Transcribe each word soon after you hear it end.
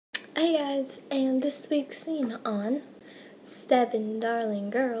Hey guys, and this week's scene on Seven Darling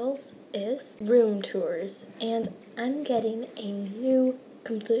Girls is room tours, and I'm getting a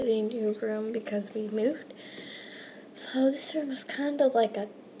completely new room because we moved. So this room is kind of like a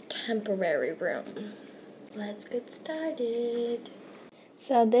temporary room. Let's get started.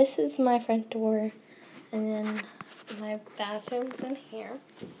 So this is my front door, and then my bathroom's in here.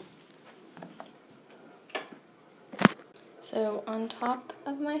 So on top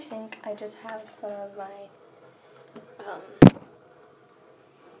of my sink, I just have some of my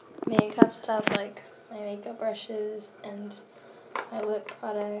makeup stuff, like my makeup brushes and my lip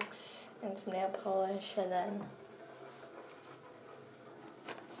products and some nail polish, and then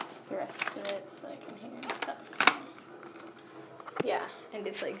the rest of it's like in here and stuff. So yeah, and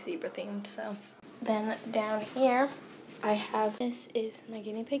it's like zebra themed. So then down here, I have, this is my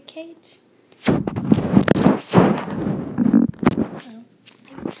guinea pig cage.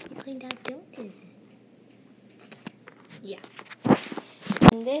 Yeah.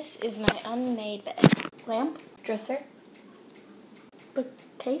 And this is my unmade bed. Lamp, dresser,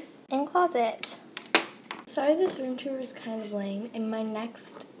 bookcase, and closet. Sorry this room tour is kind of lame. In my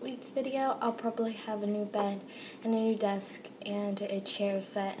next week's video, I'll probably have a new bed and a new desk and a chair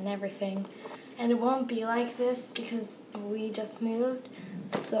set and everything. And it won't be like this because we just moved,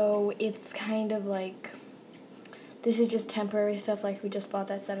 so it's kind of like, this is just temporary stuff, like we just bought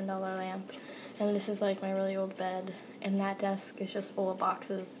that $7 lamp, and this is like my really old bed, and that desk is just full of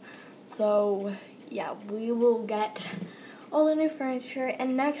boxes. So yeah, we will get all the new furniture,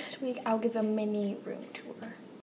 and next week I'll give a mini room tour.